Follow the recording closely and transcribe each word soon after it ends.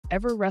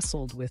Ever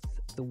wrestled with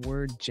the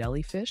word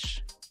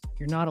jellyfish?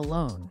 You're not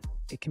alone.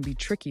 It can be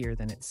trickier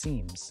than it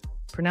seems.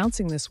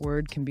 Pronouncing this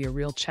word can be a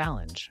real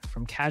challenge,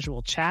 from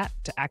casual chat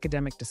to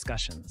academic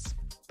discussions.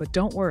 But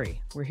don't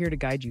worry, we're here to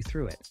guide you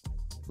through it.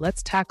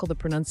 Let's tackle the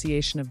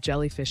pronunciation of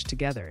jellyfish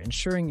together,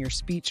 ensuring your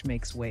speech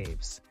makes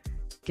waves.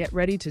 Get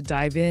ready to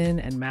dive in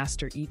and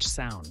master each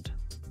sound.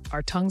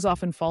 Our tongues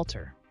often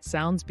falter,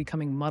 sounds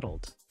becoming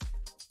muddled.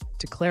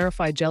 To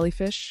clarify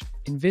jellyfish,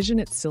 envision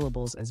its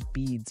syllables as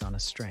beads on a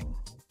string.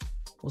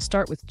 We'll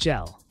start with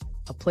gel,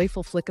 a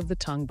playful flick of the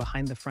tongue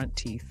behind the front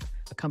teeth,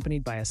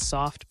 accompanied by a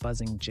soft,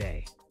 buzzing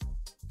J.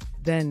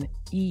 Then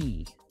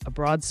E, a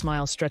broad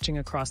smile stretching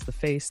across the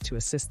face to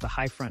assist the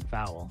high front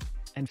vowel.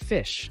 And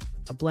fish,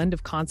 a blend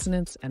of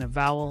consonants and a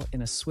vowel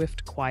in a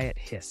swift, quiet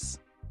hiss.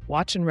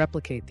 Watch and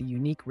replicate the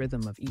unique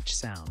rhythm of each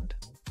sound.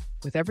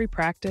 With every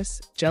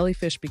practice,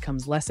 jellyfish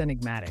becomes less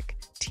enigmatic,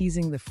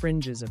 teasing the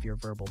fringes of your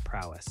verbal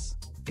prowess.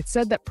 It's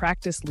said that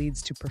practice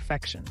leads to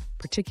perfection,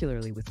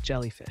 particularly with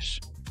jellyfish.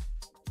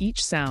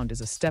 Each sound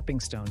is a stepping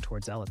stone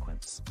towards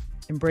eloquence.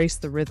 Embrace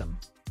the rhythm,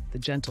 the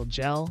gentle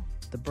gel,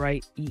 the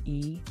bright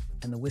ee,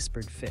 and the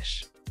whispered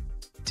fish.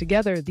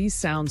 Together, these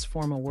sounds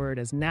form a word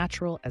as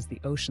natural as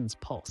the ocean's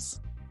pulse.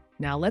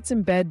 Now let's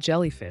embed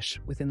jellyfish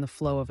within the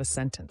flow of a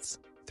sentence.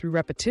 Through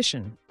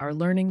repetition, our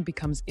learning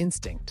becomes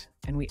instinct,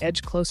 and we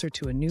edge closer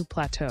to a new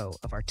plateau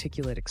of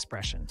articulate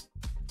expression.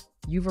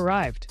 You've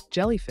arrived.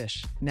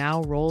 Jellyfish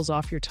now rolls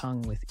off your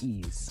tongue with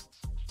ease.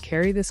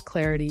 Carry this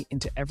clarity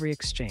into every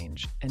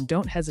exchange, and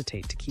don't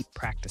hesitate to keep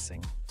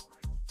practicing.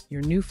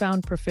 Your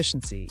newfound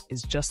proficiency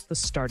is just the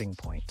starting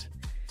point.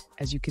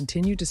 As you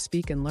continue to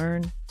speak and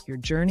learn, your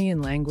journey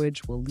in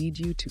language will lead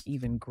you to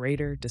even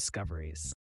greater discoveries.